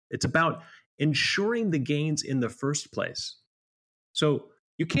It's about ensuring the gains in the first place. So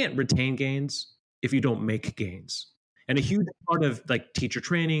you can't retain gains if you don't make gains. And a huge part of like teacher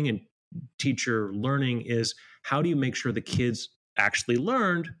training and teacher learning is how do you make sure the kids actually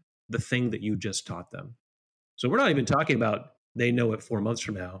learned the thing that you just taught them? So we're not even talking about they know it 4 months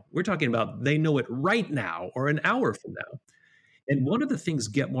from now. We're talking about they know it right now or an hour from now. And one of the things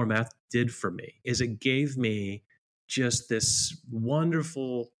Get More Math did for me is it gave me just this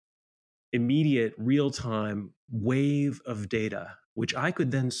wonderful, immediate, real-time wave of data, which I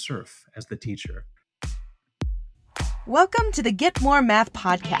could then surf as the teacher. Welcome to the Get More Math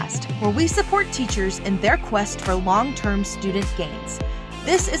podcast, where we support teachers in their quest for long-term student gains.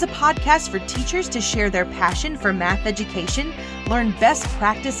 This is a podcast for teachers to share their passion for math education, learn best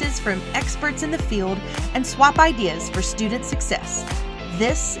practices from experts in the field, and swap ideas for student success.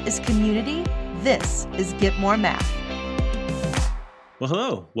 This is community. This is Get More Math. Well,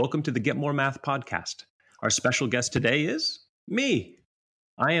 hello. Welcome to the Get More Math podcast. Our special guest today is me.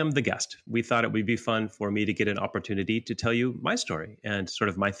 I am the guest. We thought it would be fun for me to get an opportunity to tell you my story and sort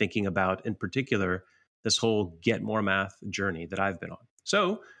of my thinking about, in particular, this whole Get More Math journey that I've been on.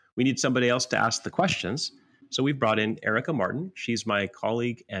 So we need somebody else to ask the questions. So we've brought in Erica Martin. She's my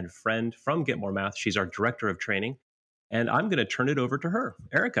colleague and friend from Get More Math. She's our director of training. And I'm going to turn it over to her.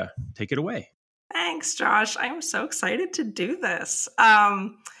 Erica, take it away. Thanks, Josh. I'm so excited to do this.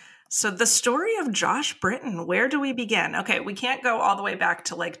 So the story of Josh Britton, where do we begin? Okay, we can't go all the way back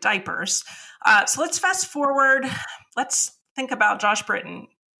to like diapers. So let's fast forward. Let's think about Josh Britton.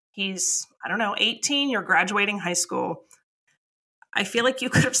 He's, 18. You're graduating high school. I feel like you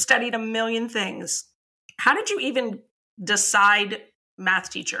could have studied a million things. How did you even decide math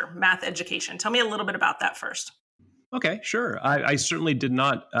teacher, math education? Tell me a little bit about that first. Okay, sure. I certainly did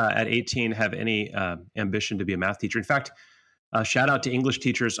not at 18 have any ambition to be a math teacher. In fact, shout out to English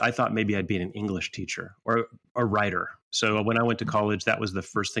teachers. I thought maybe I'd be an English teacher or a writer. So when I went to college, that was the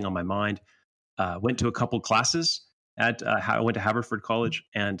first thing on my mind. Went to a couple classes I went to Haverford College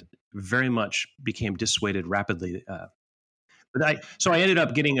and very much became dissuaded rapidly. So I ended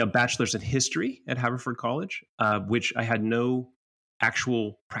up getting a bachelor's in history at Haverford College, which I had no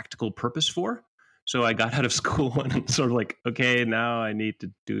actual practical purpose for. So I got out of school and I'm sort of like, okay, now I need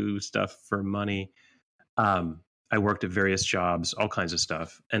to do stuff for money. I worked at various jobs, all kinds of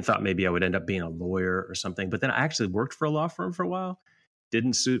stuff, and thought maybe I would end up being a lawyer or something. But then I actually worked for a law firm for a while.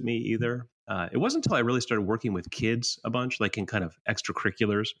 Didn't suit me either. It wasn't until I really started working with kids a bunch, like in kind of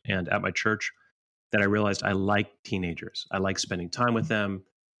extracurriculars and at my church, that I realized I like teenagers. I like spending time with them,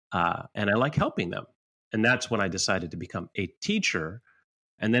 and I like helping them. And that's when I decided to become a teacher.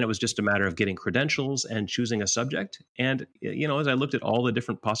 And then it was just a matter of getting credentials and choosing a subject. And, as I looked at all the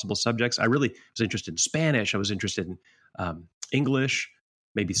different possible subjects, I really was interested in Spanish. I was interested in English,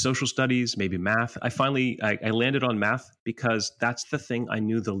 maybe social studies, maybe math. I landed on math because that's the thing I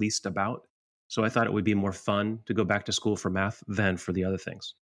knew the least about. So I thought it would be more fun to go back to school for math than for the other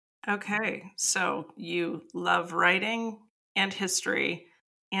things. Okay, so you love writing and history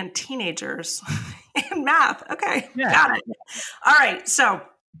and teenagers and math. Okay, yeah. Got it. All right, so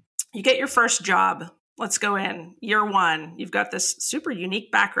you get your first job. Let's go in. Year one, you've got this super unique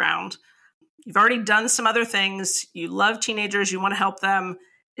background. You've already done some other things. You love teenagers. You want to help them.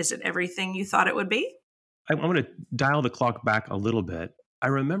 Is it everything you thought it would be? I'm going to dial the clock back a little bit. I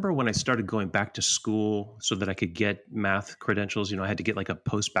remember when I started going back to school so that I could get math credentials, I had to get like a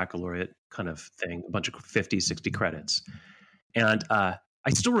post-baccalaureate kind of thing, a bunch of 50, 60 credits. And I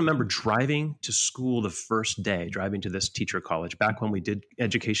still remember driving to school the first day, driving to this teacher college back when we did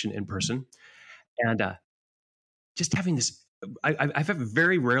education in person. And just having this, I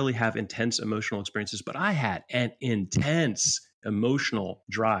very rarely have intense emotional experiences, but I had an intense emotional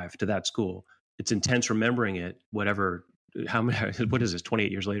drive to that school. It's intense remembering it, what is this,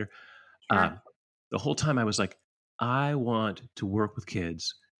 28 years later? Sure. The whole time I was like, I want to work with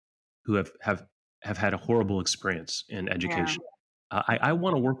kids who have had a horrible experience in education. Yeah. I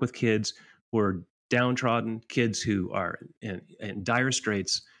want to work with kids who are downtrodden, kids who are in dire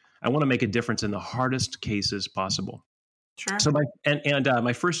straits. I want to make a difference in the hardest cases possible. Sure. So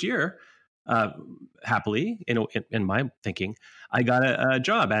my first year, happily, in my thinking, I got a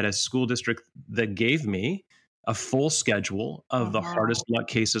job at a school district that gave me a full schedule of the hardest luck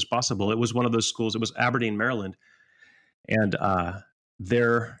cases possible. It was one of those schools. It was Aberdeen, Maryland. And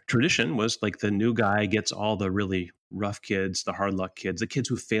their tradition was like the new guy gets all the really rough kids, the hard luck kids, the kids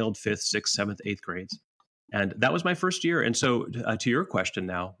who failed 5th, 6th, 7th, 8th grades. And that was my first year. And so to your question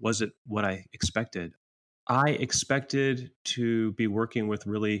now, was it what I expected? I expected to be working with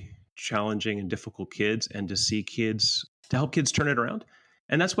really challenging and difficult kids and to help kids turn it around.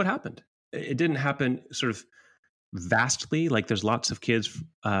 And that's what happened. It didn't happen sort of vastly. Like there's lots of kids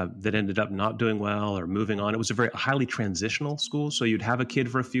that ended up not doing well or moving on. It was a very highly transitional school. So you'd have a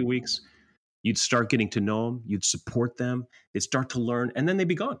kid for a few weeks, you'd start getting to know them, you'd support them, they'd start to learn, and then they'd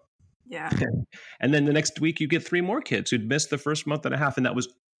be gone. Yeah. And then the next week you get 3 more kids who'd missed the first month and a half. And that was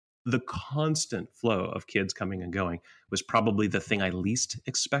the constant flow of kids coming and going was probably the thing I least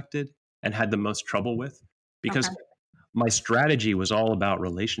expected and had the most trouble with, because my strategy was all about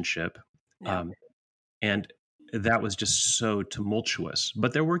relationship. Yeah. And that was just so tumultuous.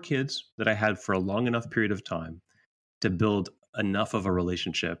 But there were kids that I had for a long enough period of time to build enough of a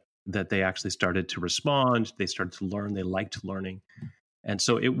relationship that they actually started to respond. They started to learn. They liked learning. And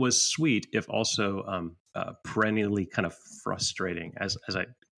so it was sweet, if also perennially kind of frustrating as I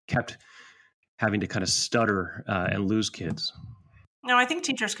kept having to kind of stutter and lose kids. No, I think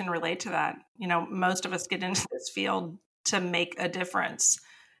teachers can relate to that. Most of us get into this field to make a difference.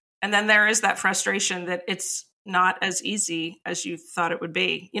 And then there is that frustration that it's not as easy as you thought it would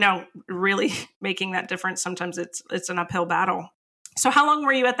be. Really making that difference, sometimes it's an uphill battle. So how long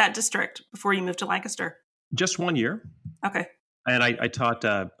were you at that district before you moved to Lancaster? Just 1 year. Okay. And I taught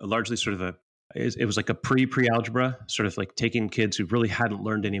largely sort of it was like a pre-algebra, sort of like taking kids who really hadn't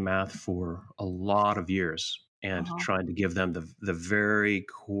learned any math for a lot of years and trying to give them the very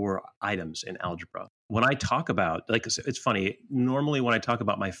core items in algebra. When I talk about, like, it's funny, normally when I talk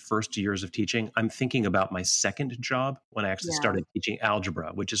about my first years of teaching, I'm thinking about my second job when I actually started teaching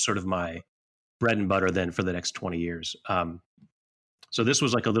algebra, which is sort of my bread and butter then for the next 20 years. So this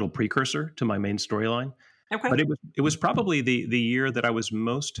was like a little precursor to my main storyline. Okay. But it was probably the year that I was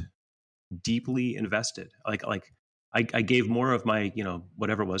most deeply invested. Like I gave more of my,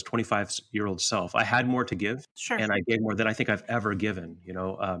 whatever it was, 25-year-old self. I had more to give. Sure. And I gave more than I think I've ever given, it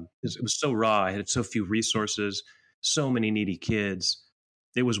was so raw. I had so few resources, so many needy kids.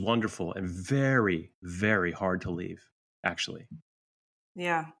 It was wonderful and very, very hard to leave, actually.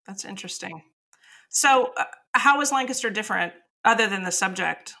 Yeah, that's interesting. So how was Lancaster different other than the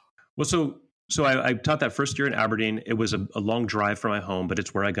subject? Well, so I taught that first year in Aberdeen. It was a long drive from my home, but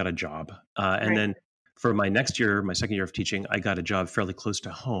it's where I got a job. And then for my next year, my second year of teaching, I got a job fairly close to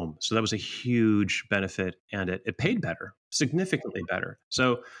home. So that was a huge benefit, and it paid better, significantly better.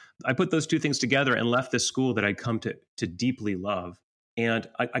 So I put those two things together and left this school that I'd come to deeply love. And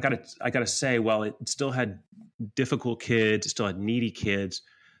I gotta say, while it still had difficult kids, it still had needy kids,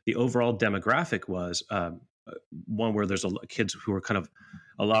 the overall demographic was one where there's kids who were kind of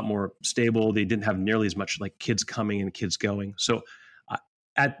a lot more stable. They didn't have nearly as much like kids coming and kids going. So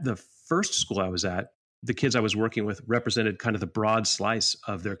at the first school I was at, the kids I was working with represented kind of the broad slice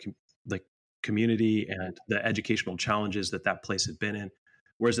of their community and the educational challenges that place had been in.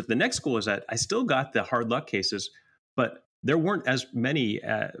 Whereas at the next school I was at, I still got the hard luck cases, but there weren't as many,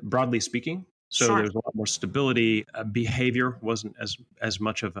 broadly speaking. So there was a lot more stability. Behavior wasn't as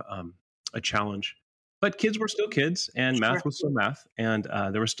much of a challenge. But kids were still kids, and math was still math, and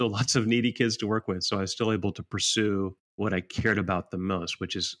there were still lots of needy kids to work with. So I was still able to pursue what I cared about the most,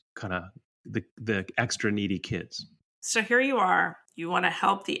 which is kind of the extra needy kids. So here you are, you want to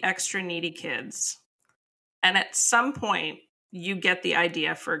help the extra needy kids. And at some point, you get the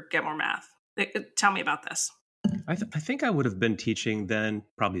idea for Get More Math. Tell me about this. I think I would have been teaching then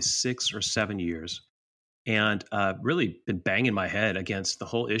probably 6 or 7 years, and really been banging my head against the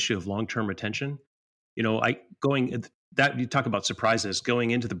whole issue of long-term retention. You talk about surprises.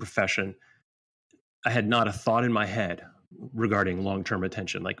 Going into the profession, I had not a thought in my head regarding long-term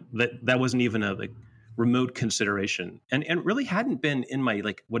retention. Like that wasn't even a remote consideration, and really hadn't been in my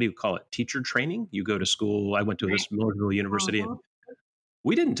what do you call it, teacher training. You go to school. I went to this Millerville University, and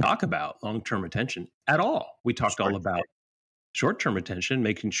we didn't talk about long-term retention at all. We talked all about short-term retention,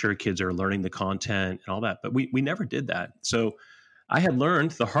 making sure kids are learning the content and all that, but we never did that. So I had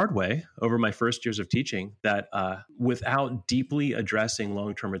learned the hard way over my first years of teaching that without deeply addressing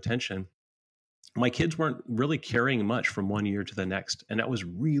long-term retention, my kids weren't really carrying much from one year to the next. And that was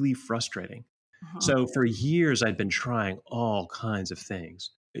really frustrating. So for years, I'd been trying all kinds of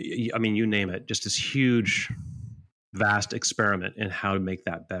things. I mean, you name it, just this huge, vast experiment in how to make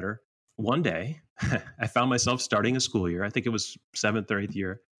that better. One day, I found myself starting a school year. I think it was 7th or 8th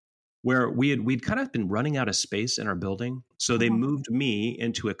year, where we'd kind of been running out of space in our building. So they moved me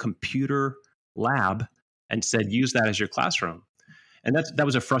into a computer lab and said, use that as your classroom. And that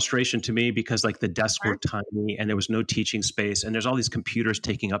was a frustration to me because the desks were tiny and there was no teaching space. And there's all these computers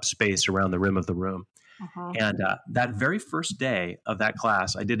taking up space around the rim of the room. And that very first day of that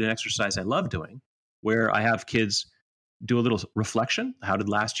class, I did an exercise I love doing where I have kids do a little reflection. How did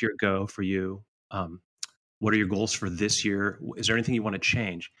last year go for you? What are your goals for this year? Is there anything you want to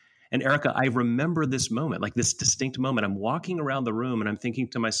change? And Erica, I remember this moment, like this distinct moment. I'm walking around the room and I'm thinking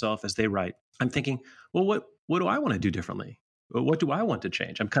to myself as they write, I'm thinking, well, what do I want to do differently? What do I want to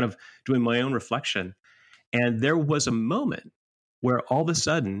change? I'm kind of doing my own reflection. And there was a moment where all of a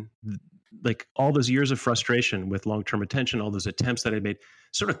sudden, like all those years of frustration with long-term attention, all those attempts that I made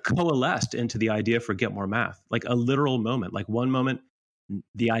sort of coalesced into the idea for Get More Math, like a literal moment. Like one moment,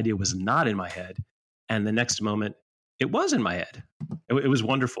 the idea was not in my head. And the next moment, it was in my head. It was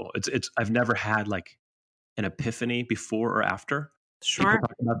wonderful. I've never had like an epiphany before or after. Sure. People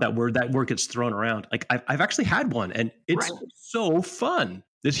talk about that word. That word gets thrown around. Like I've actually had one, and it's so fun.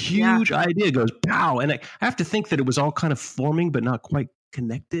 This huge idea goes pow, and I have to think that it was all kind of forming, but not quite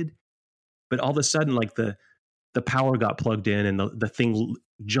connected. But all of a sudden, like the power got plugged in, and the thing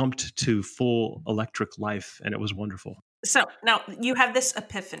jumped to full electric life, and it was wonderful. So now you have this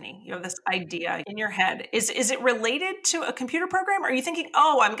epiphany, you have this idea in your head. Is it related to a computer program? Or are you thinking,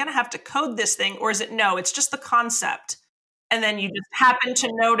 oh, I'm going to have to code this thing? Or is it, no, it's just the concept. And then you just happen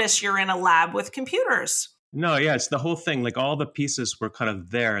to notice you're in a lab with computers. No, yeah, it's the whole thing. Like all the pieces were kind of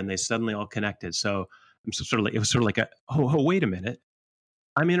there and they suddenly all connected. So I'm sort of like, it was sort of like wait a minute.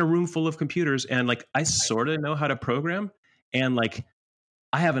 I'm in a room full of computers and like, I sort of know how to program. And like,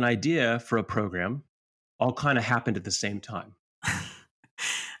 I have an idea for a program. All kind of happened at the same time.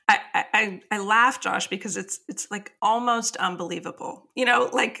 I laugh, Josh, because it's like almost unbelievable. You know,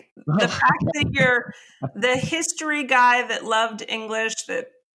 like the fact that you're the history guy that loved English, that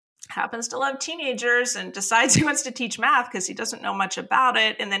happens to love teenagers and decides he wants to teach math because he doesn't know much about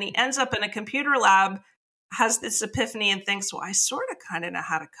it. And then he ends up in a computer lab, has this epiphany and thinks, well, I sort of kind of know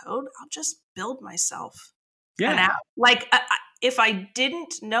how to code. I'll just build myself an app. Like if I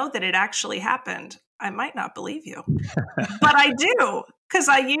didn't know that it actually happened, I might not believe you, but I do because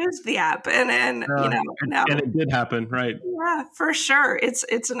I used the app and you know, now. And it did happen, right? Yeah, for sure.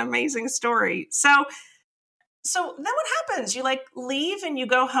 It's an amazing story. So then what happens? You like leave and you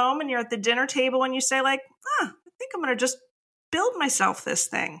go home and you're at the dinner table and you say like, I think I'm going to just build myself this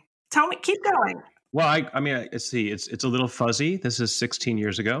thing. Tell me, keep going. Well, I mean, see, it's a little fuzzy. This is 16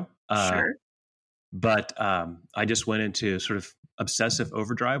 years ago. Sure. But I just went into sort of obsessive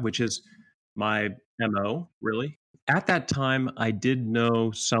overdrive, which is my MO, really. At that time, I did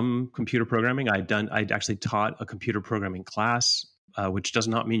know some computer programming. I'd actually taught a computer programming class, which does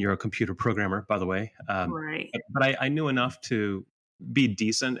not mean you're a computer programmer, by the way. Right. But I knew enough to be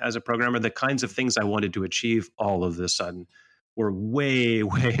decent as a programmer. The kinds of things I wanted to achieve all of a sudden were way,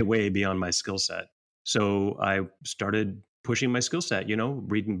 way, way beyond my skill set. So I started pushing my skill set,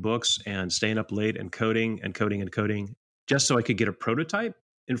 reading books and staying up late and coding, just so I could get a prototype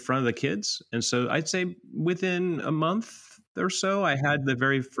in front of the kids. And so I'd say within a month or so, I had the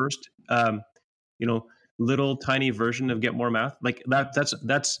very first, little tiny version of Get More Math. Like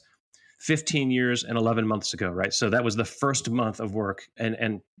that's 15 years and 11 months ago, right? So that was the first month of work.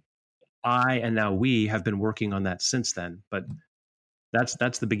 And now we have been working on that since then. But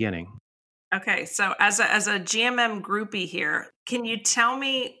that's the beginning. Okay, so as a GMM groupie here, can you tell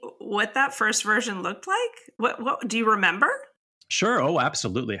me what that first version looked like? What do you remember? Sure. Oh,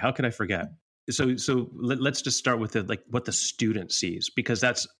 absolutely. How could I forget? So let's just start with what the student sees, because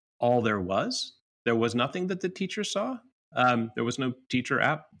that's all there was. There was nothing that the teacher saw. There was no teacher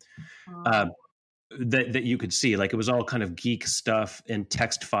app that you could see. Like it was all kind of geek stuff in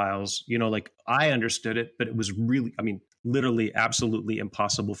text files. Like I understood it, but it was really, literally absolutely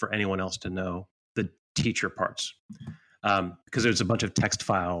impossible for anyone else to know the teacher parts because there's a bunch of text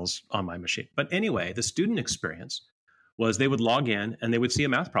files on my machine. But anyway, the student experience was they would log in and they would see a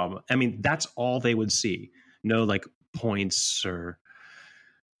math problem. That's all they would see. No like points or,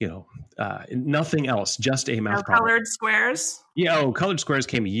 nothing else, just a math problem. Colored squares? Yeah, colored squares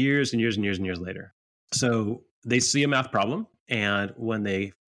came years and years and years and years later. So they see a math problem, and when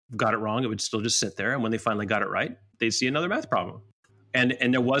they got it wrong, it would still just sit there. And when they finally got it right, they'd see another math problem. And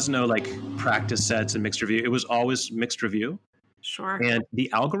there was no like practice sets and mixed review. It was always mixed review. Sure. And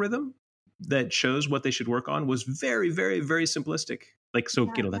the algorithm that shows what they should work on was very, very, very simplistic. Like,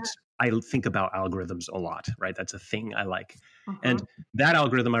 so, I think about algorithms a lot, right? That's a thing I like. Uh-huh. And that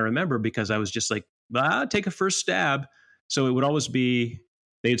algorithm I remember because I was just like, take a first stab. So it would always be,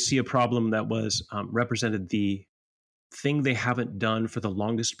 they'd see a problem that was represented the thing they haven't done for the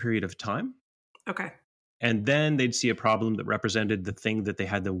longest period of time. Okay. And then they'd see a problem that represented the thing that they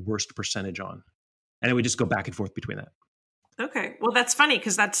had the worst percentage on. And it would just go back and forth between that. Okay. Well, that's funny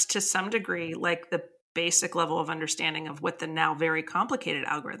because that's to some degree like the basic level of understanding of what the now very complicated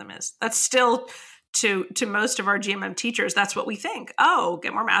algorithm is. That's still to most of our GMM teachers, that's what we think. Oh,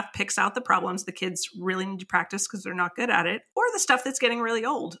 Get More Math picks out the problems the kids really need to practice because they're not good at it, or the stuff that's getting really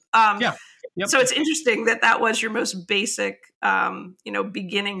old. Yeah. Yep. So it's interesting that was your most basic,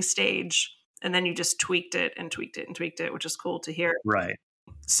 beginning stage, and then you just tweaked it, which is cool to hear. Right.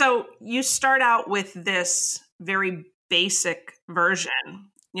 So you start out with this very basic version.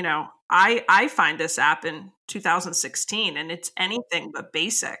 I find this app in 2016 and it's anything but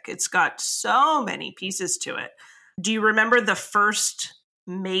basic. It's got so many pieces to it. Do you remember the first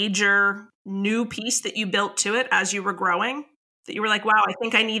major new piece that you built to it as you were growing? That you were like, wow, I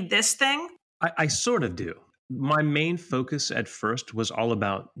think I need this thing? I sort of do. My main focus at first was all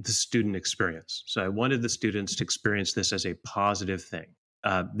about the student experience. So I wanted the students to experience this as a positive thing.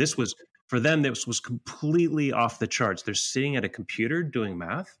 This was completely off the charts. They're sitting at a computer doing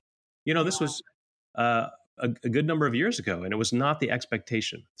math. This was a good number of years ago, and it was not the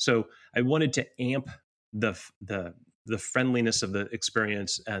expectation. So I wanted to amp the friendliness of the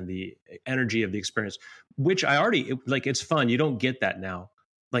experience and the energy of the experience, which it's fun. You don't get that now.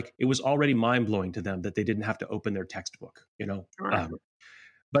 Like, it was already mind blowing to them that they didn't have to open their textbook, Right.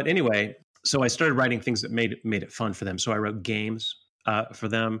 But anyway, so I started writing things that made it fun for them. So I wrote games for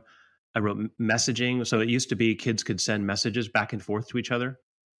them. I wrote messaging. So it used to be kids could send messages back and forth to each other.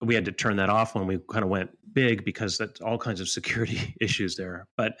 We had to turn that off when we kind of went big because that's all kinds of security issues there.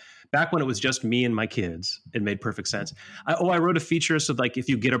 But back when it was just me and my kids, it made perfect sense. I wrote a feature so like if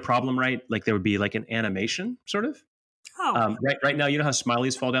you get a problem right, like there would be like an animation sort of. Oh, Right now, you know how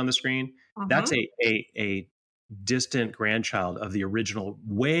smileys fall down the screen? mhm. That's a distant grandchild of the original,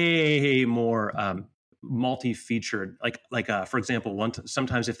 way more multi-featured. Like for example,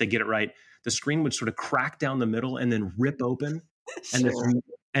 sometimes if they get it right, the screen would sort of crack down the middle and then rip open,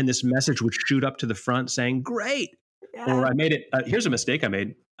 and this message would shoot up to the front saying "Great." Yeah. Or I made it. Here's a mistake I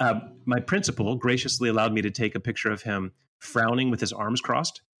made. My principal graciously allowed me to take a picture of him frowning with his arms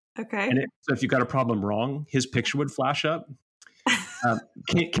crossed. Okay. And so if you got a problem wrong, his picture would flash up.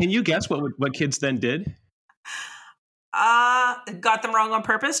 Can you guess what kids then did? Got them wrong on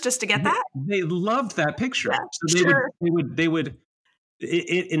purpose just to get that? They loved that picture. Yeah, So sure.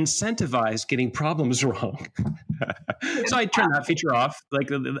 it incentivized getting problems wrong. So I turned that feature off. Like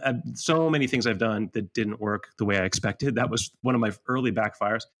so many things I've done that didn't work the way I expected. That was one of my early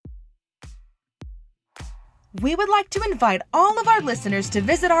backfires. We would like to invite all of our listeners to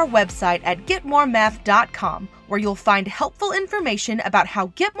visit our website at getmoremath.com, where you'll find helpful information about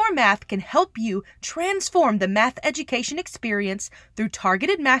how Get More Math can help you transform the math education experience through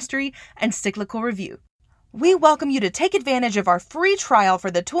targeted mastery and cyclical review. We welcome you to take advantage of our free trial for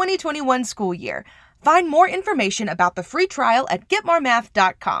the 2021 school year. Find more information about the free trial at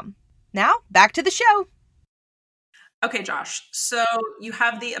getmoremath.com. Now, back to the show. Okay, Josh. So you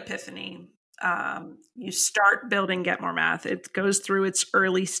have the epiphany. You start building Get More Math. It goes through its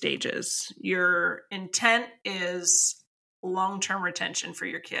early stages. Your intent is long-term retention for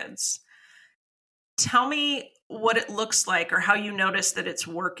your kids. Tell me what it looks like or how you notice that it's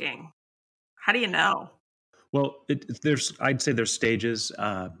working. How do you know? Well, I'd say there's stages.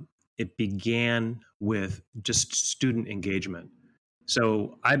 It began with just student engagement.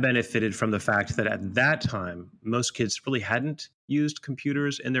 So I benefited from the fact that at that time, most kids really hadn't used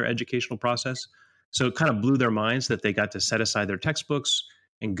computers in their educational process. So it kind of blew their minds that they got to set aside their textbooks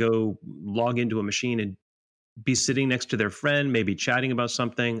and go log into a machine and be sitting next to their friend, maybe chatting about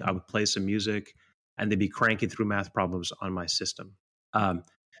something. I would play some music and they'd be cranking through math problems on my system.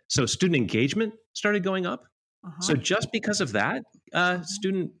 So student engagement started going up. So just because of that,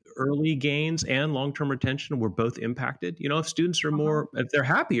 student early gains and long-term retention were both impacted. If students are if they're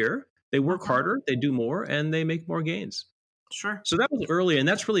happier, they work harder, they do more, and they make more gains. Sure. So that was early, and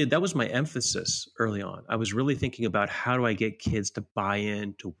that was my emphasis early on. I was really thinking about how do I get kids to buy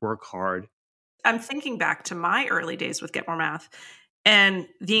in, to work hard. I'm thinking back to my early days with Get More Math, and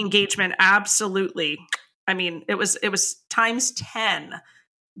the engagement absolutely. I mean, it was times 10.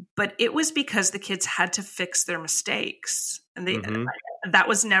 But it was because the kids had to fix their mistakes. And that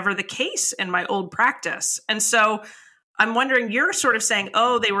was never the case in my old practice. And so I'm wondering, you're sort of saying,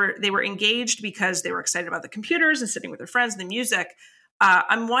 oh, they were engaged because they were excited about the computers and sitting with their friends and the music.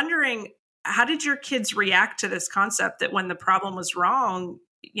 I'm wondering, how did your kids react to this concept that when the problem was wrong,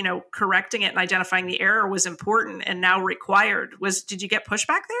 correcting it and identifying the error was important and now required? Did you get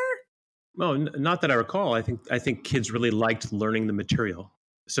pushback there? Well, not that I recall. I think kids really liked learning the material.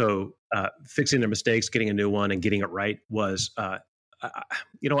 So fixing their mistakes, getting a new one, and getting it right was, my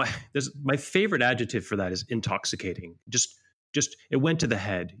favorite adjective for that is intoxicating. Just it went to the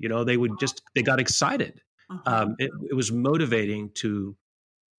head. They got excited. It was motivating to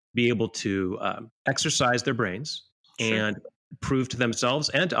be able to exercise their brains and prove to themselves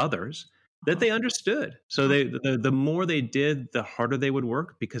and to others that they understood. So the more they did, the harder they would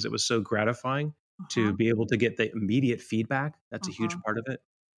work, because it was so gratifying to be able to get the immediate feedback. That's a huge part of it.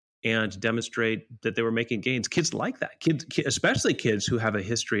 And demonstrate that they were making gains. Kids like that. Kids, especially kids who have a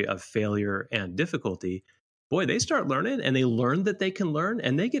history of failure and difficulty, boy, they start learning, and they learn that they can learn,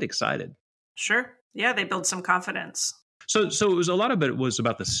 and they get excited. Sure. Yeah, they build some confidence. So it was a lot of it was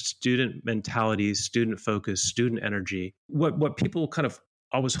about the student mentality, student focus, student energy. What people kind of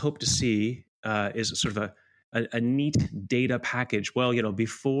always hope to see is sort of a neat data package. Well,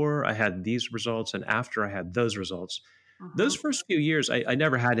 before I had these results and after I had those results. Those first few years, I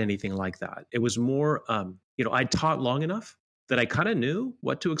never had anything like that. It was more, I taught long enough that I kind of knew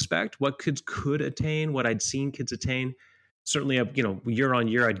what to expect, what kids could attain, what I'd seen kids attain. Certainly, year on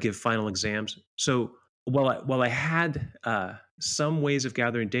year, I'd give final exams. So while I had some ways of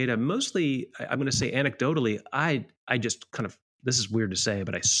gathering data, mostly, I'm going to say anecdotally, I just kind of, this is weird to say,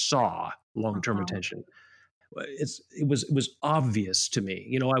 but I saw long-term retention. It was obvious to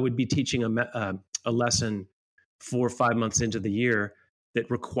me. I would be teaching a lesson 4 or 5 months into the year that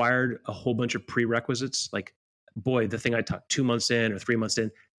required a whole bunch of prerequisites. Like, boy, the thing I taught 2 months in or 3 months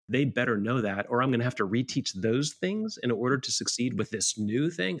in, they better know that, or I'm going to have to reteach those things in order to succeed with this new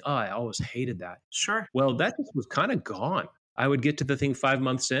thing. Oh, I always hated that. Sure. Well, that just was kind of gone. I would get to the thing 5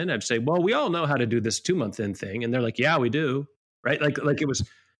 months in. I'd say, well, we all know how to do this 2 month in thing. And they're like, yeah, we do. Right. Like it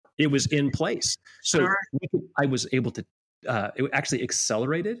was in place. So Sure. I was able to, it actually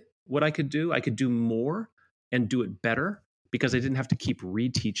accelerated what I could do. I could do more and do it better because I didn't have to keep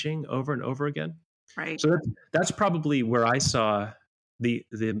reteaching over and over again. Right. So that's probably where I saw the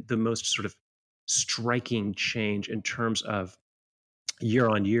most sort of striking change in terms of year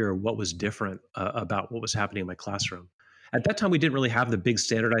on year, what was different about what was happening in my classroom. At that time, we didn't really have the big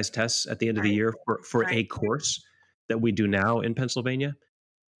standardized tests at the end of the year for a course that we do now in Pennsylvania.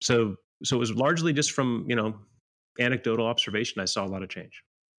 So it was largely just from, anecdotal observation. I saw a lot of change.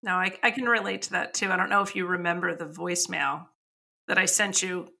 No, I can relate to that too. I don't know if you remember the voicemail that I sent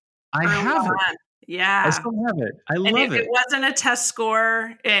you. I have it. Yeah. I still have it. I love it. It wasn't a test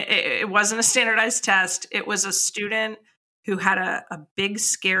score. It wasn't a standardized test. It was a student who had a big,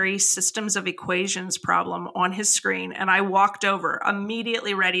 scary systems of equations problem on his screen. And I walked over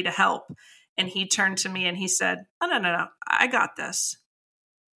immediately ready to help. And he turned to me and he said, "Oh, no, I got this."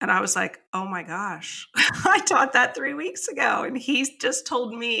 And I was like, oh my gosh, I taught that 3 weeks ago. And he just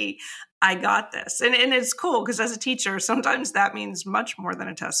told me I got this. And it's cool because as a teacher, sometimes that means much more than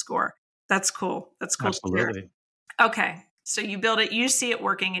a test score. That's cool. That's cool. Absolutely. Okay. So you build it, you see it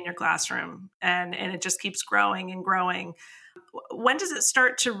working in your classroom and it just keeps growing and growing. When does it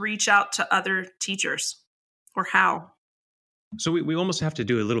start to reach out to other teachers or how? So we almost have to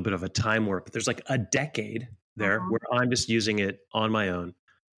do a little bit of a time warp. There's like a decade there where I'm just using it on my own,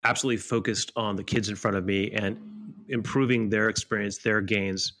 absolutely focused on the kids in front of me and improving their experience, their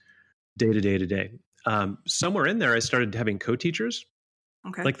gains day to day to day. Somewhere in there, I started having co-teachers.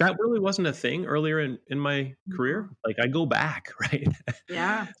 Okay. Like that really wasn't a thing earlier in my career. Like I go back, right?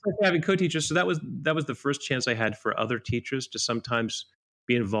 Yeah. So having co-teachers. So that was the first chance I had for other teachers to sometimes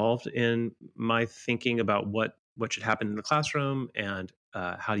be involved in my thinking about what should happen in the classroom and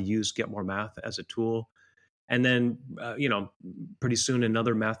how to use Get More Math as a tool. And then, pretty soon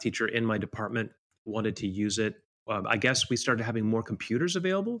another math teacher in my department wanted to use it. I guess we started having more computers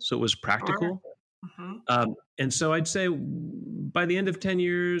available, so it was practical. And so I'd say by the end of 10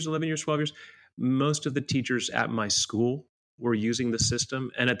 years, 11 years, 12 years, most of the teachers at my school were using the system.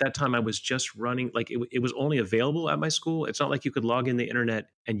 And at that time, I was just running, like it was only available at my school. It's not like you could log in the internet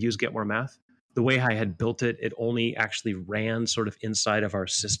and use Get More Math. The way I had built it, it only actually ran sort of inside of our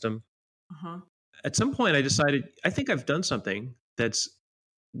system. At some point, I decided, I think I've done something that's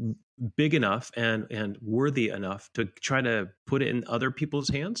big enough and worthy enough to try to put it in other people's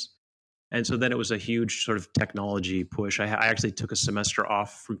hands. And so then it was a huge sort of technology push. I actually took a semester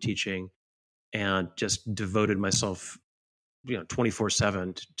off from teaching and just devoted myself,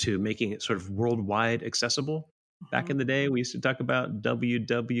 24/7 to making it sort of worldwide accessible. Back in the day, we used to talk about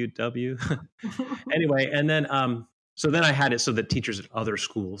www. Anyway, and then so then I had it so that teachers at other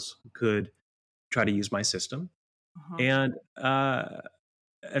schools could try to use my system. And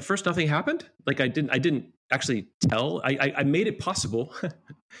at first, nothing happened. Like I didn't actually tell. I made it possible,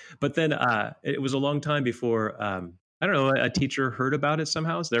 but then it was a long time before I don't know, a teacher heard about it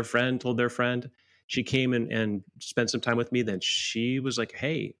somehow. So their friend told their friend. She came and spent some time with me. Then she was like,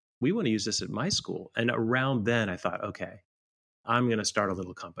 "Hey, we want to use this at my school." And around then, I thought, okay, I'm going to start a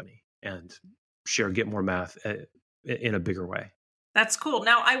little company and share Get More Math in a bigger way. That's cool.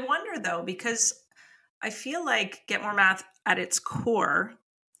 Now, I wonder though, because I feel like Get More Math at its core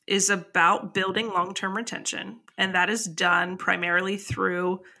is about building long-term retention, and that is done primarily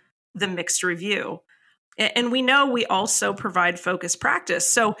through the mixed review. And we know we also provide focused practice.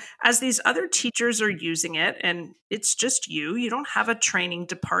 So as these other teachers are using it, and it's just you don't have a training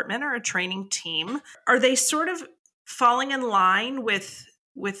department or a training team, are they sort of falling in line with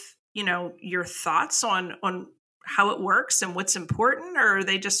your thoughts on how it works and what's important, or are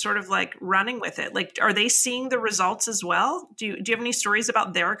they just sort of like running with it? Like, are they seeing the results as well? Do you have any stories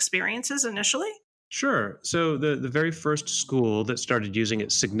about their experiences initially? Sure. So the very first school that started using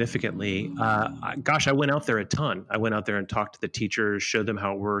it significantly, I went out there a ton. I went out there and talked to the teachers, showed them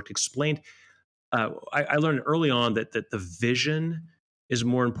how it worked, explained. I learned early on that the vision is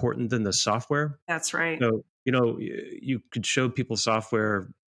more important than the software. That's right. So, you could show people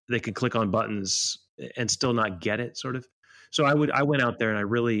software, they could click on buttons and still not get it, sort of. So I went out there and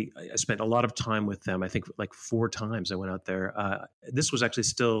I spent a lot of time with them. I think like 4 times I went out there. This was actually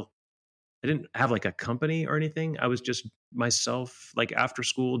I didn't have like a company or anything. I was just myself, like after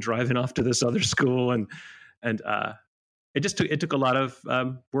school, driving off to this other school, and it took a lot of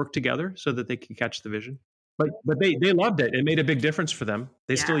work together so that they could catch the vision. But they loved it. It made a big difference for them.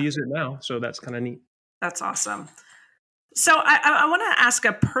 They still use it now, so that's kind of neat. That's awesome. So I want to ask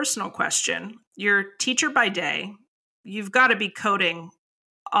a personal question. You're teacher by day. You've got to be coding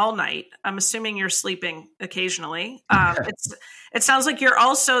all night. I'm assuming you're sleeping occasionally. It sounds like you're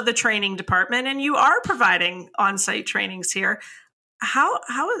also the training department, and you are providing on-site trainings here.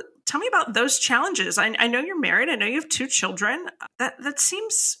 Tell me about those challenges. I know you're married. I know you have 2 children. That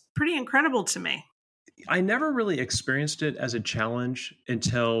seems pretty incredible to me. I never really experienced it as a challenge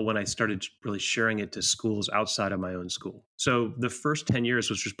until when I started really sharing it to schools outside of my own school. So the first 10 years,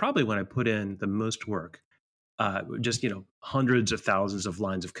 which was probably when I put in the most work, just hundreds of thousands of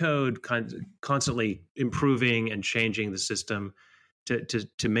lines of code, constantly improving and changing the system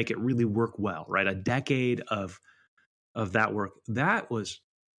to make it really work well. Right, a decade of that work. That was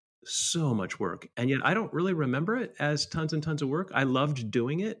so much work, and yet I don't really remember it as tons and tons of work. I loved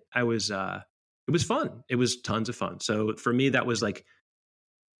doing it. It was fun. It was tons of fun. So for me, that was like,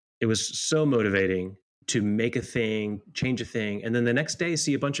 it was so motivating to make a thing, change a thing, and then the next day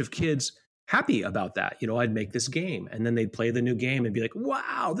see a bunch of kids happy about that. I'd make this game, and then they'd play the new game and be like,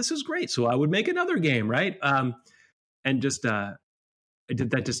 wow, this is great. So I would make another game, right? And just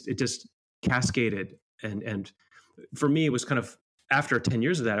it just cascaded. And for me, it was kind of, after 10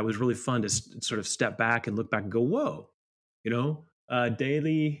 years of that, it was really fun to sort of step back and look back and go, whoa,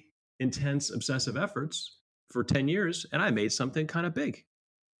 daily intense obsessive efforts for 10 years, and I made something kind of big.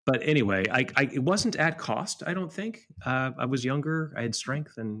 But anyway, it wasn't at cost, I don't think. I was younger, I had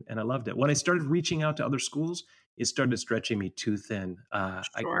strength, and I loved it. When I started reaching out to other schools, it started stretching me too thin.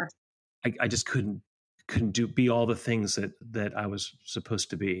 Sure. I just couldn't be all the things that I was supposed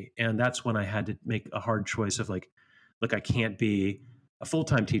to be. And that's when I had to make a hard choice of like, look, I can't be a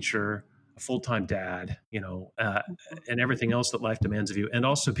full-time teacher, a full-time dad, and everything else that life demands of you, and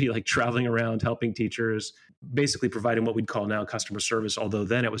also be like traveling around helping teachers, basically providing what we'd call now customer service. Although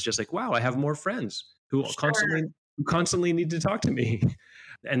then it was just like, wow, I have more friends who constantly need to talk to me.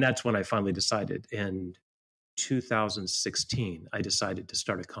 And that's when I finally decided in 2016, I decided to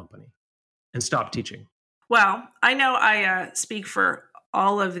start a company and stop teaching. Well, I know I speak for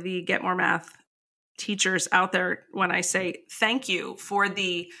all of the Get More Math teachers out there when I say thank you for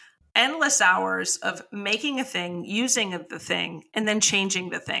the endless hours of making a thing, using the thing, and then changing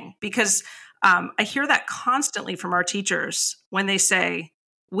the thing. Because I hear that constantly from our teachers when they say,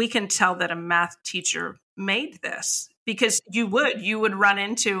 we can tell that a math teacher made this. Because you would run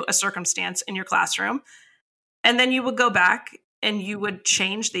into a circumstance in your classroom, and then you would go back and you would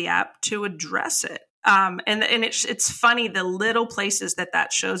change the app to address it. And it's funny, the little places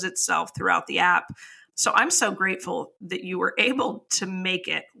that shows itself throughout the app. So I'm so grateful that you were able to make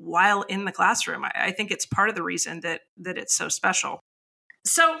it while in the classroom. I think it's part of the reason that it's so special.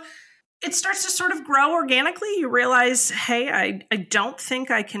 So it starts to sort of grow organically. You realize, hey, I don't think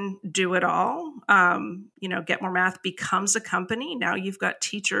I can do it all. Get More Math becomes a company. Now you've got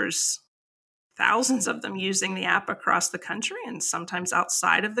teachers, thousands of them using the app across the country and sometimes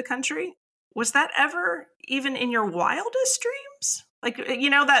outside of the country. Was that ever even in your wildest dreams? Like,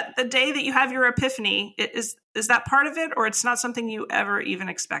 that the day that you have your epiphany, is that part of it, or it's not something you ever even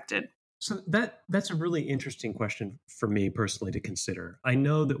expected? So that's a really interesting question for me personally to consider. I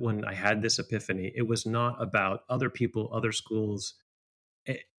know that when I had this epiphany, it was not about other people, other schools.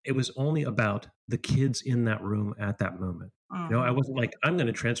 It was only about the kids in that room at that moment. I wasn't like, I'm going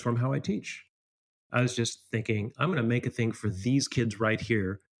to transform how I teach. I was just thinking, I'm going to make a thing for these kids right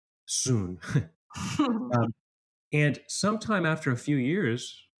here soon. um, and sometime after a few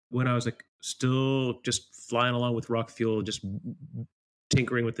years, when I was like still just flying along with Rock Fuel, just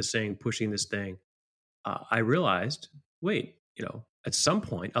tinkering with this thing, pushing this thing, I realized, wait, at some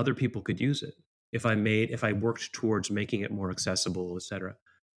point, other people could use it if I worked towards making it more accessible, et cetera.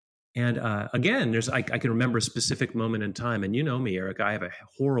 And again, I can remember a specific moment in time, and you know me, Eric, I have a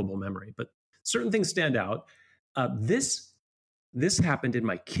horrible memory, but certain things stand out. This happened in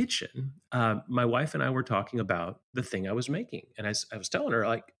my kitchen. My wife and I were talking about the thing I was making, and I was telling her,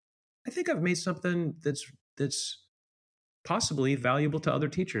 like, I think I've made something that's possibly valuable to other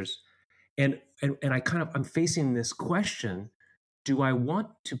teachers. And I'm facing this question: do I want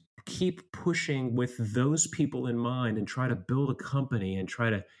to keep pushing with those people in mind and try to build a company and try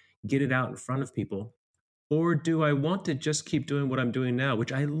to get it out in front of people? Or do I want to just keep doing what I'm doing now,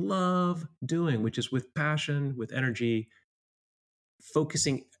 which I love doing, which is with passion, with energy,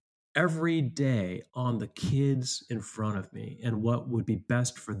 focusing every day on the kids in front of me and what would be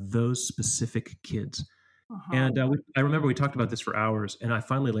best for those specific kids. And I remember we talked about this for hours, and I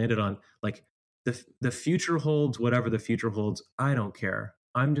finally landed on, like, the future holds whatever the future holds. I don't care.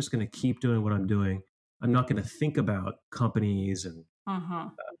 I'm just going to keep doing what I'm doing. I'm not going to think about companies and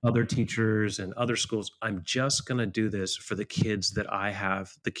other teachers and other schools. I'm just going to do this for the kids that I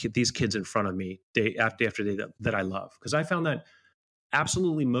have, these kids in front of me day after day that I love, because I found that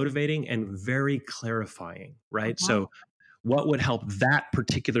absolutely motivating and very clarifying, right? So what would help that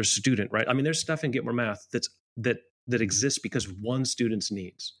particular student, right? I mean, there's stuff in Get More Math that exists because one student's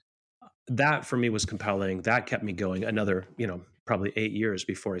needs. That for me was compelling. That kept me going another, probably 8 years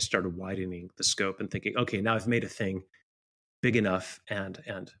before I started widening the scope and thinking, okay, now I've made a thing big enough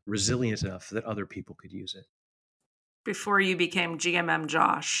and resilient enough that other people could use it. Before you became GMM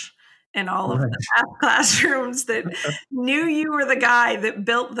Josh in all of the math classrooms that knew you were the guy that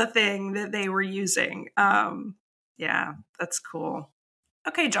built the thing that they were using. Yeah, that's cool.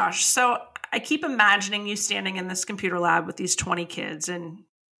 Okay, Josh. So I keep imagining you standing in this computer lab with these 20 kids, and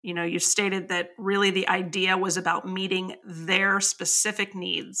you stated that really the idea was about meeting their specific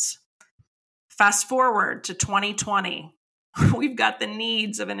needs. Fast forward to 2020, we've got the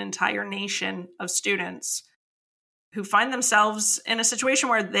needs of an entire nation of students who find themselves in a situation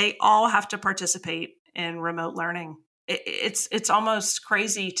where they all have to participate in remote learning. It's almost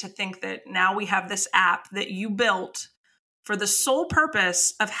crazy to think that now we have this app that you built for the sole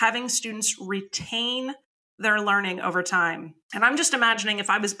purpose of having students retain their learning over time. And I'm just imagining if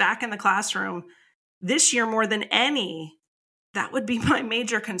I was back in the classroom this year more than any, that would be my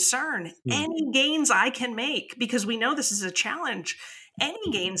major concern. Any gains I can make, because we know this is a challenge.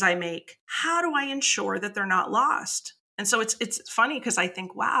 Any gains I make, how do I ensure that they're not lost? And so it's funny because I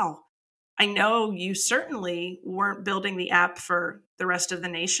think, wow, I know you certainly weren't building the app for the rest of the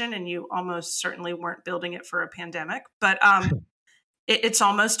nation, and you almost certainly weren't building it for a pandemic, but it's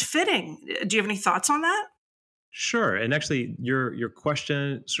almost fitting. Do you have any thoughts on that? Sure. And actually, your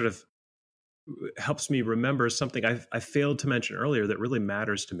question sort of helps me remember something I failed to mention earlier that really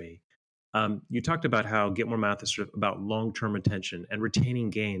matters to me. You talked about how Get More Math is sort of about long-term retention and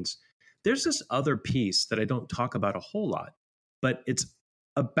retaining gains. There's this other piece that I don't talk about a whole lot, but it's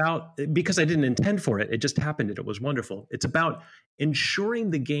about, because I didn't intend for it, it just happened and it was wonderful. It's about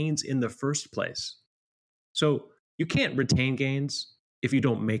ensuring the gains in the first place. So you can't retain gains if you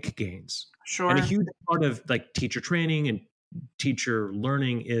don't make gains. Sure. And a huge part of like teacher training and teacher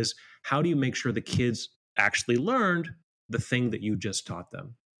learning is, how do you make sure the kids actually learned the thing that you just taught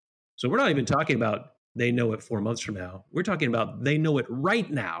them? So we're not even talking about they know it 4 months from now. We're talking about they know it right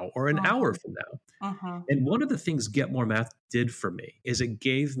now or an hour from now. And one of the things Get More Math did for me is it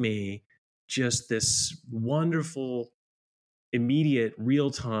gave me just this wonderful, immediate,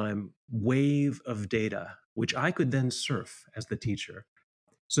 real-time wave of data, which I could then surf as the teacher,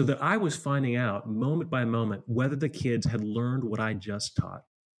 so that I was finding out moment by moment whether the kids had learned what I just taught.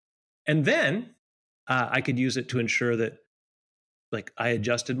 And then I could use it to ensure that, like, I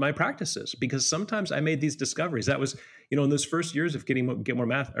adjusted my practices, because sometimes I made these discoveries. That was, in those first years of Get More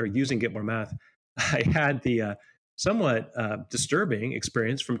Math or using Get More Math, I had the somewhat disturbing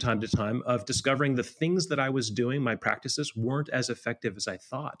experience from time to time of discovering the things that I was doing, my practices, weren't as effective as I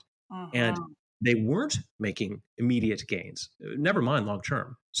thought. And they weren't making immediate gains, never mind long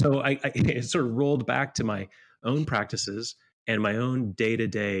term. So I sort of rolled back to my own practices and my own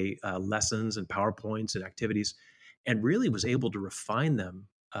day-to-day lessons and PowerPoints and activities, and really was able to refine them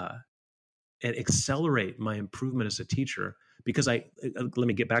and accelerate my improvement as a teacher, because let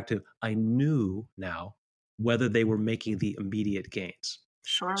me get back to, I knew now whether they were making the immediate gains.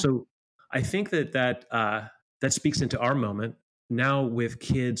 Sure. So I think that speaks into our moment now with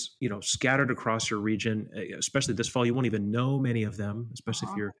kids, scattered across your region, especially this fall. You won't even know many of them, especially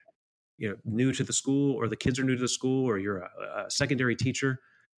if you're new to the school, or the kids are new to the school, or you're a secondary teacher.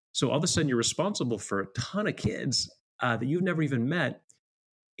 So all of a sudden you're responsible for a ton of kids that you've never even met.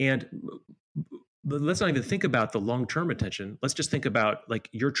 And let's not even think about the long-term attention. Let's just think about, like,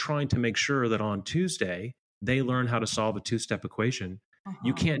 you're trying to make sure that on Tuesday they learn how to solve a two-step equation.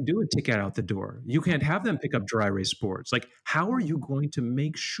 You can't do a ticket out the door. You can't have them pick up dry erase boards. Like, how are you going to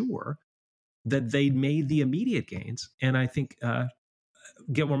make sure that they made the immediate gains? And I think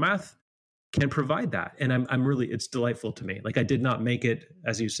Get More Math can provide that. And I'm really, it's delightful to me. Like, I did not make it,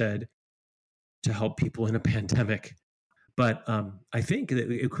 as you said, to help people in a pandemic. But I think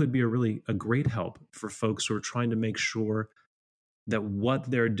that it could be a great help for folks who are trying to make sure that what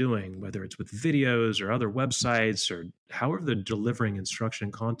they're doing, whether it's with videos or other websites or however they're delivering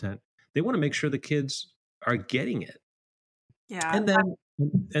instruction content, they want to make sure the kids are getting it. Yeah.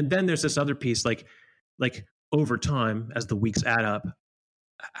 And then there's this other piece, like over time, as the weeks add up,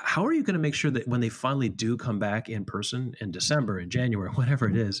 how are you going to make sure that when they finally do come back in person in December, in January, whatever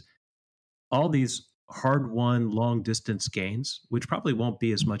it is, all these hard-won long-distance gains, which probably won't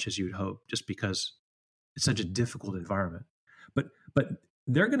be as much as you'd hope, just because it's such a difficult environment, but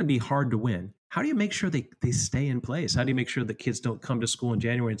they're going to be hard to win. How do you make sure they stay in place? How do you make sure that kids don't come to school in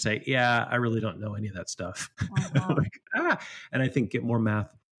January and say, yeah, I really don't know any of that stuff? And I think Get More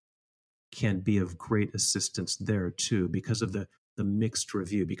Math can be of great assistance there too, because of the mixed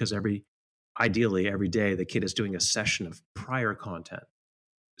review, because ideally every day the kid is doing a session of prior content.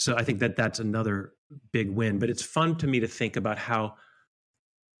 So I think that's another big win. But it's fun to me to think about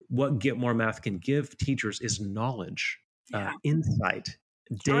what Get More Math can give teachers is knowledge, insight,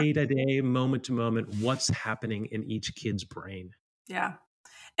 day to day, moment to moment, what's happening in each kid's brain. Yeah.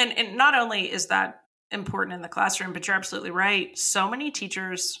 And not only is that important in the classroom, but you're absolutely right. So many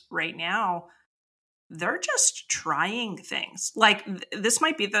teachers right now, they're just trying things. Like, this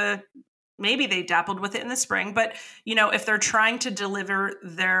might be maybe they dabbled with it in the spring, but if they're trying to deliver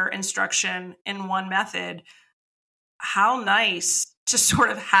their instruction in one method, how nice to sort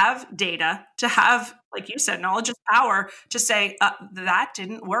of have data, to have, like you said, knowledge is power, to say that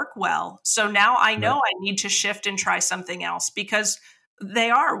didn't work well. So now I know I need to shift and try something else, because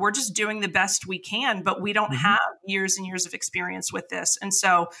we're just doing the best we can, but we don't have years and years of experience with this. And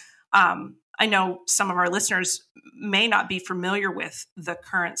so I know some of our listeners may not be familiar with the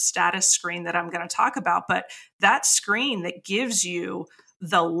current status screen that I'm going to talk about, but that screen that gives you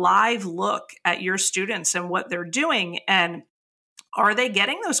the live look at your students and what they're doing, and are they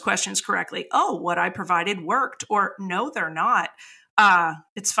getting those questions correctly? Oh, what I provided worked, or no, they're not.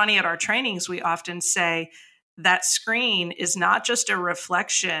 It's funny, at our trainings, we often say that screen is not just a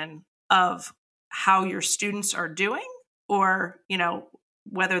reflection of how your students are doing, or,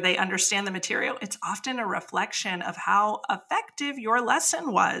 whether they understand the material. It's often a reflection of how effective your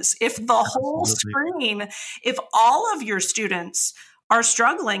lesson was. If the whole screen, if all of your students are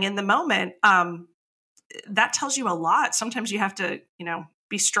struggling in the moment, that tells you a lot. Sometimes you have to,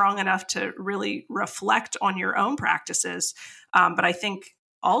 be strong enough to really reflect on your own practices. But I think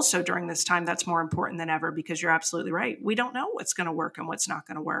also during this time, that's more important than ever, because you're absolutely right. We don't know what's going to work and what's not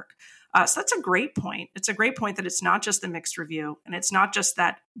going to work. So that's a great point. It's a great point that it's not just the mixed review, and it's not just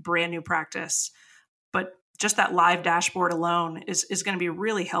that brand new practice, but just that live dashboard alone is going to be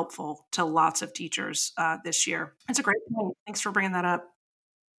really helpful to lots of teachers this year. It's a great point. Thanks for bringing that up.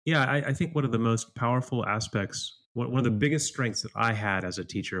 Yeah, I think one of the most powerful aspects, one of the biggest strengths that I had as a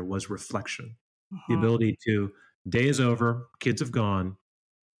teacher was reflection. The ability to, day is over, kids have gone.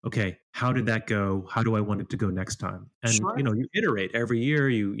 Okay, how did that go? How do I want it to go next time? And, you iterate every year,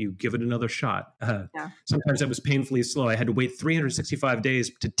 you give it another shot. Sometimes that was painfully slow. I had to wait 365 days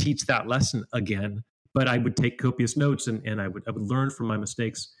to teach that lesson again, but I would take copious notes and I would learn from my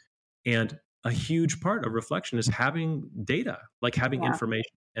mistakes. And a huge part of reflection is having data, like having information.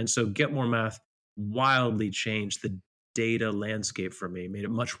 And so Get More Math wildly changed the data landscape for me, made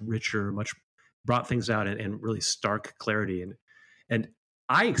it much richer, brought things out in really stark clarity. And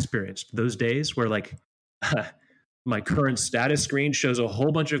I experienced those days where, like, my current status screen shows a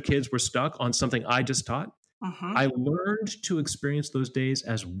whole bunch of kids were stuck on something I just taught. I learned to experience those days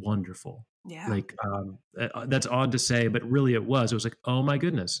as wonderful. Yeah. Like, that's odd to say, but really it was like, oh my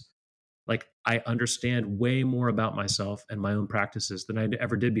goodness. Like, I understand way more about myself and my own practices than I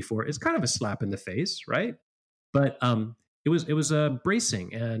ever did before. It's kind of a slap in the face, right? But it was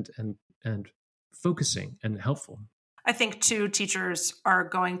bracing and focusing and helpful. I think too, teachers are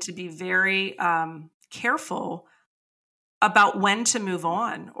going to be very careful about when to move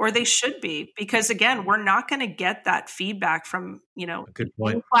on, or they should be, because again, we're not going to get that feedback from, Good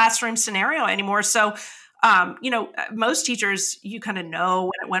point. in classroom scenario anymore. So, most teachers, you kind of know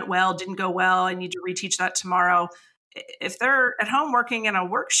when it went well, didn't go well, I need to reteach that tomorrow. If they're at home working in a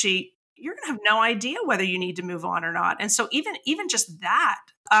worksheet, you're going to have no idea whether you need to move on or not. And so even just that,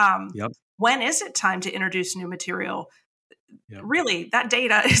 when is it time to introduce new material? Yep. Really, that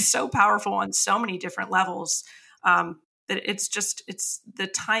data is so powerful on so many different levels. That it's the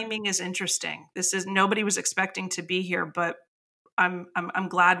timing is interesting. Nobody was expecting to be here, but I'm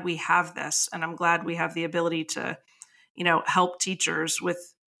glad we have this, and I'm glad we have the ability to, help teachers with.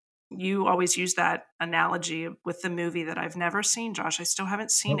 You always use that analogy with the movie that I've never seen, Josh. I still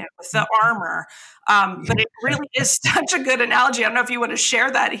haven't seen it, with the armor. But it really is such a good analogy. I don't know if you want to share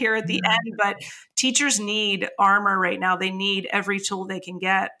that here at the end, but teachers need armor right now. They need every tool they can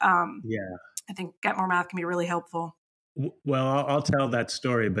get. I think Get More Math can be really helpful. Well, I'll tell that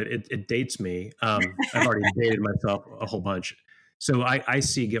story, but it dates me. I've already dated myself a whole bunch. So I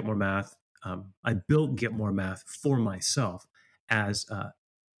see Get More Math. I built Get More Math for myself as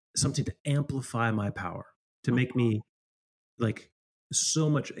something to amplify my power, to make me so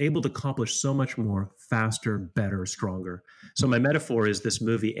much able to accomplish so much more faster, better, stronger. So my metaphor is this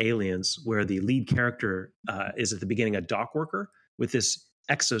movie Aliens, where the lead character is at the beginning a dock worker with this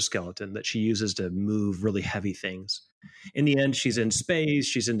exoskeleton that she uses to move really heavy things. In the end, she's in space,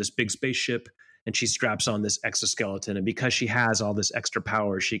 she's in this big spaceship, and she straps on this exoskeleton. And because she has all this extra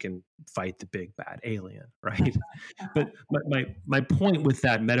power, she can fight the big bad alien, right? But my point with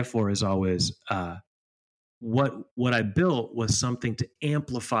that metaphor is always what I built was something to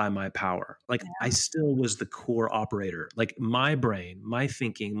amplify my power. I still was the core operator. My brain, my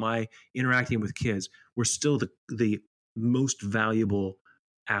thinking, my interacting with kids were still the most valuable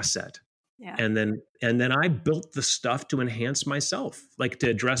asset. Yeah. And then I built the stuff to enhance myself, to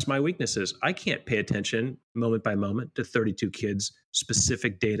address my weaknesses. I can't pay attention moment by moment to 32 kids'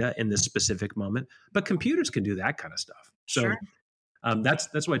 specific data in this specific moment, but computers can do that kind of stuff. So sure.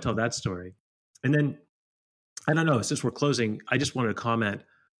 That's why I tell that story. And then, I don't know, since we're closing, I just wanted to comment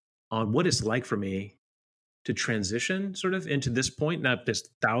on what it's like for me to transition sort of into this point. Now, there's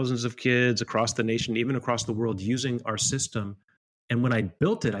thousands of kids across the nation, even across the world, using our system. And when I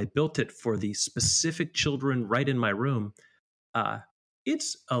built it for the specific children right in my room.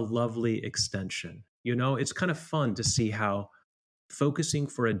 It's a lovely extension. It's kind of fun to see how focusing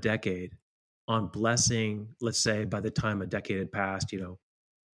for a decade on blessing, let's say by the time a decade had passed,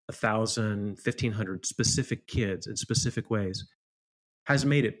 1,000, 1,500 specific kids in specific ways has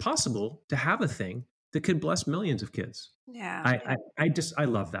made it possible to have a thing that could bless millions of kids. Yeah. I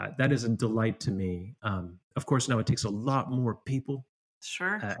love that. That is a delight to me. Of course, now it takes a lot more people.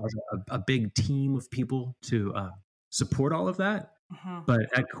 Sure. A big team of people to support all of that. Mm-hmm. But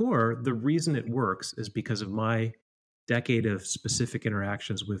at core, the reason it works is because of my decade of specific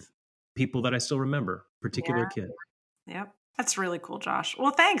interactions with people that I still remember, particular kids. Yep. That's really cool, Josh.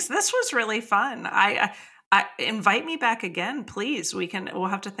 Well, thanks. This was really fun. I invite me back again, please. We'll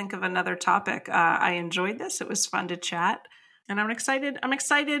have to think of another topic. I enjoyed this. It was fun to chat, and I'm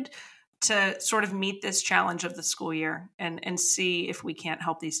excited to sort of meet this challenge of the school year and see if we can't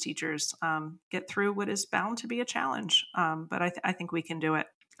help these teachers get through what is bound to be a challenge. But I think we can do it.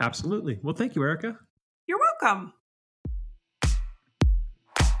 Absolutely. Well, thank you, Erica. You're welcome.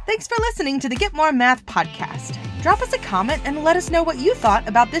 Thanks for listening to the Get More Math podcast. Drop us a comment and let us know what you thought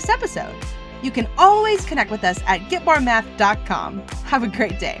about this episode. You can always connect with us at getmoremath.com. Have a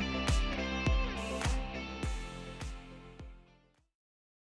great day.